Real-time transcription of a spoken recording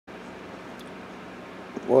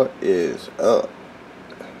What is up?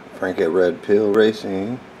 Frank at Red Pill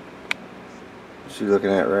Racing. What you're looking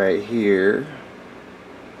at right here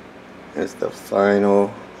is the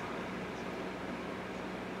final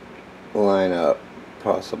lineup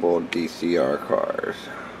possible DCR cars.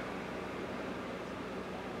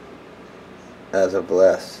 As of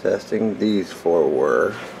last testing, these four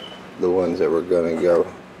were the ones that were gonna go.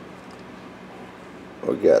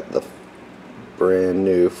 We got the brand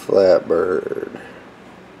new Flatbird.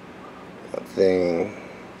 That thing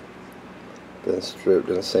been stripped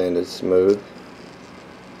and sanded smooth.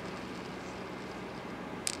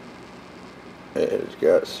 It's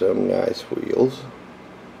got some nice wheels.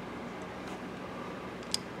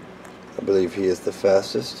 I believe he is the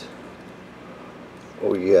fastest.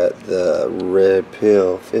 We got the Red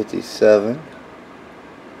Pill 57. You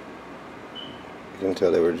can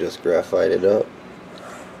tell they were just graphited up.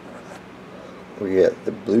 We got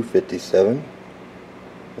the Blue 57.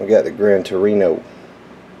 We got the Gran Torino.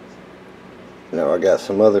 Now I got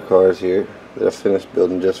some other cars here that I finished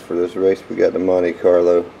building just for this race. We got the Monte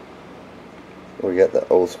Carlo. We got the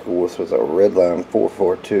old school, which was a Redline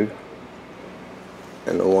 442.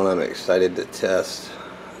 And the one I'm excited to test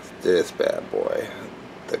is this bad boy,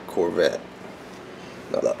 the Corvette.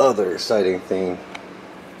 Now the other exciting thing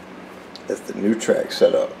is the new track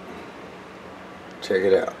setup. Check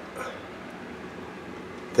it out.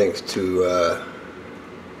 Thanks to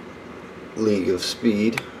League of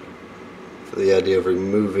Speed for the idea of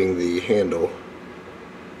removing the handle,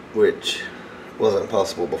 which wasn't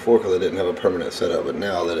possible before because I didn't have a permanent setup, but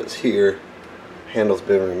now that it's here, handle's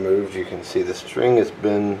been removed. You can see the string has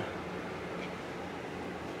been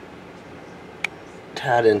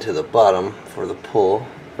tied into the bottom for the pull,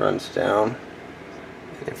 runs down.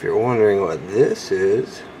 And if you're wondering what this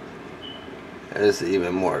is, that is the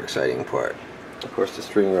even more exciting part. Of course the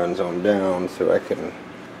string runs on down, so I can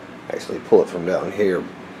actually pull it from down here,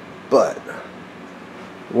 but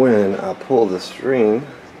when I pull the string,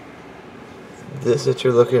 this that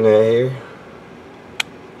you're looking at here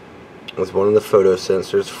is one of the photo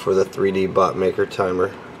sensors for the 3D bot maker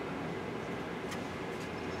timer.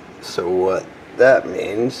 So what that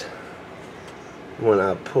means, when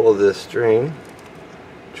I pull this string,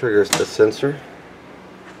 triggers the sensor,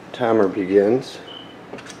 timer begins,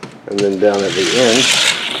 and then down at the end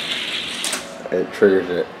it triggers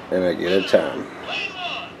it and I get a time.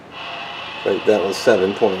 Like that was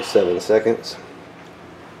 7.7 seconds.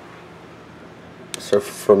 So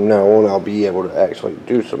from now on I'll be able to actually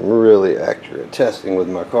do some really accurate testing with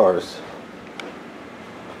my cars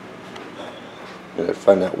and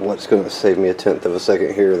find out what's going to save me a tenth of a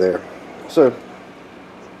second here or there. So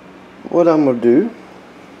what I'm going to do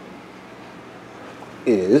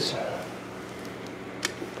is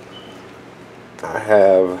I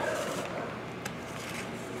have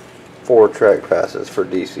 4 track passes for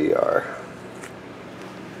DCR,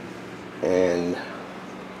 and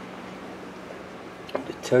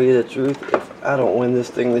to tell you the truth, if I don't win this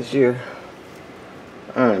thing this year,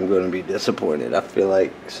 I'm going to be disappointed. I feel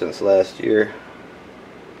like since last year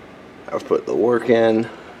I've put the work in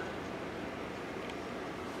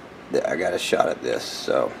that I got a shot at this.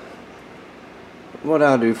 So what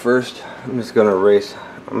I'll do first, I'm just going to race.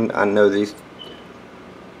 I know these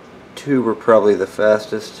two were probably the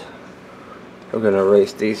fastest. We're going to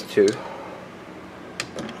race these two.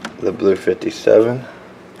 The Blue 57,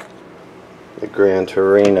 the Gran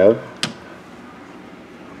Torino.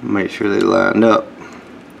 Make sure they lined up.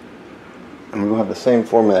 And we're going to have the same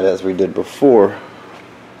format as we did before.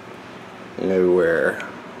 You know, where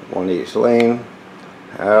one each lane.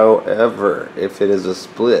 However, if it is a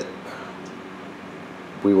split,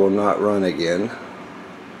 we will not run again.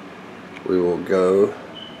 We will go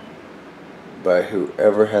by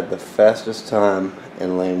whoever had the fastest time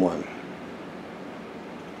in lane 1.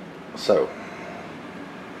 So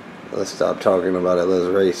let's stop talking about it, let's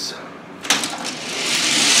race.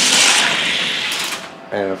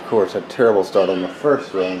 And of course a terrible start on the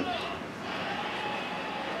first run.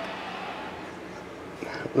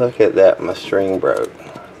 Look at that, my string broke.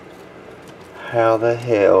 How the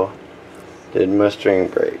hell did my string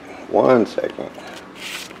break? 1 second.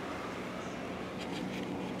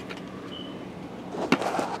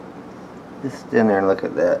 Just stand there and look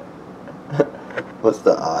at that. What's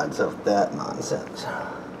the odds of that nonsense?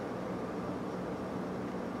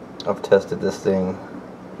 I've tested this thing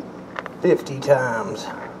 50 times.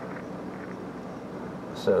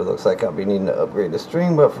 So it looks like I'll be needing to upgrade the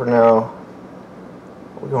string, but for now,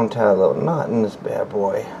 we're going to tie a little knot in this bad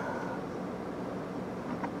boy.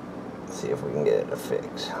 See if we can get it to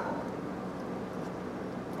fix.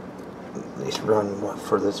 At least run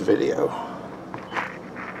for this video.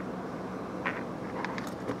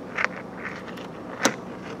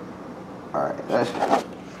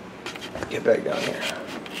 Get back down here.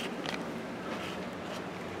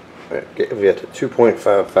 We got to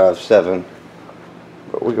 2.557,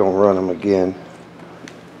 but we're gonna run them again.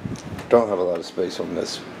 Don't have a lot of space on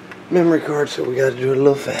this memory card, so we got to do it a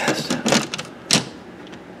little fast.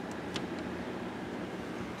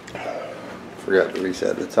 Forgot to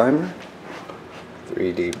reset the timer.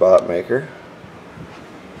 3D bot maker.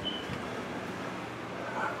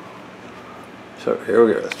 So here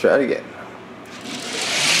we go. Let's try it again.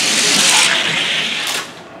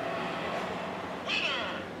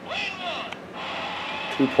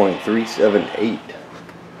 .378.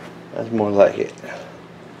 That's more like it.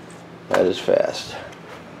 That is fast.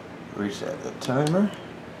 Reset the timer.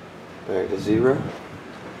 Back to 0.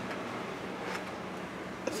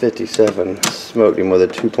 57 smoked him with a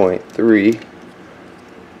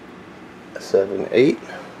 2.378.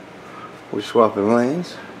 We're swapping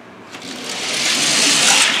lanes.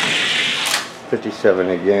 57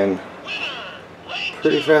 again.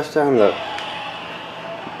 Pretty fast time though.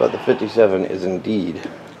 But the 57 is indeed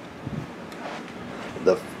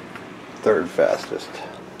the third fastest.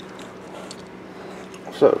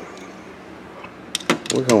 So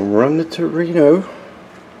we're gonna run the Torino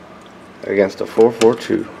against a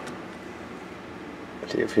 442.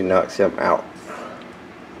 See if he knocks him out.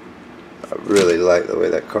 I really like the way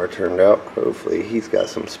that car turned out. Hopefully he's got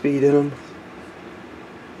some speed in him.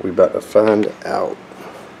 We about to find out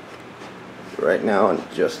right now in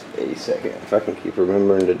just a second. If I can keep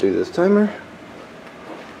remembering to do this timer.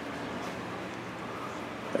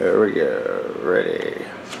 There we go. Ready.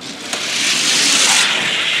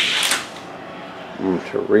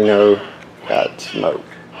 Torino got smoked.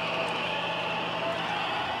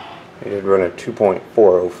 He did run a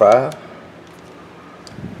 2.405.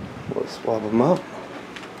 We'll swap them up.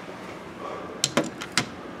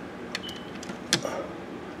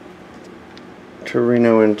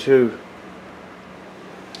 Torino in 2.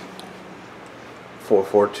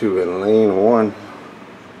 442 in lane 1.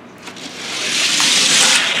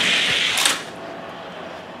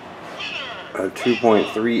 A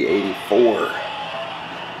 2.384.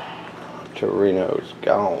 Torino's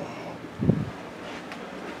gone.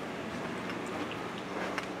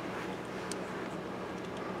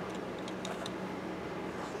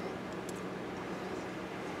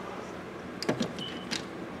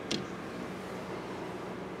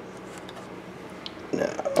 Now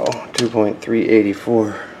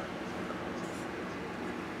 2.384.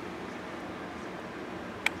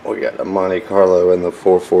 We got the Monte Carlo and the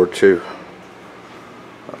 442.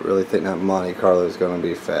 I really think that Monte Carlo is going to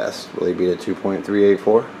be fast. Will he beat a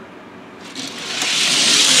 2.384?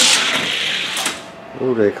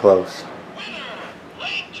 Ooh, they close.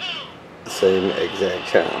 Same exact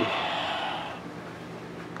time.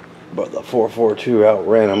 But the 442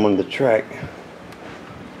 outran him on the track.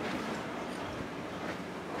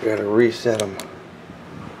 We gotta reset them.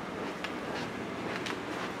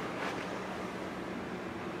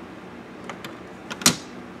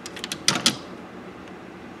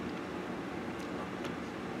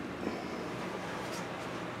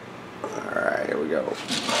 Alright, here we go.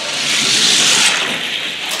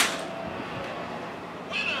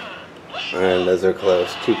 And those are close.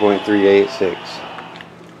 2.386.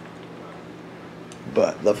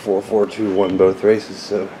 But the 442 won both races,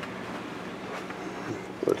 so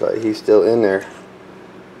looks like he's still in there.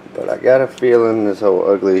 But I got a feeling this whole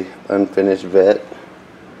ugly unfinished vet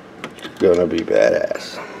is gonna be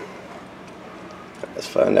badass. Let's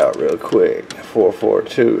find out real quick.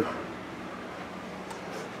 442.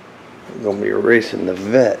 We're gonna be racing the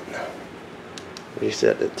vet.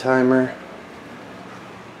 Reset the timer.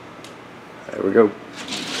 There we go.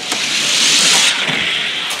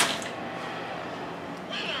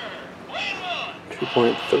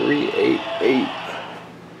 2.388.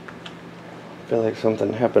 I feel like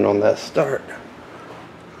something happened on that start.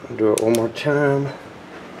 I'll do it one more time.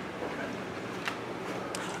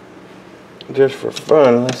 Just for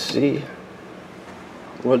fun, let's see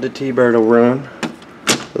what the T-Bird will run.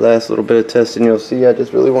 The last little bit of testing you'll see. I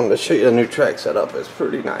just really wanted to show you the new track setup. It's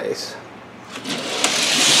pretty nice.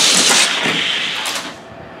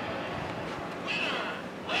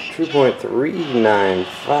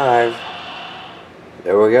 .395.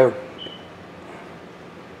 There we go.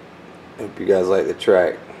 Hope you guys like the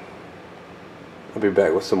track. I'll be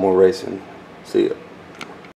back with some more racing. See ya.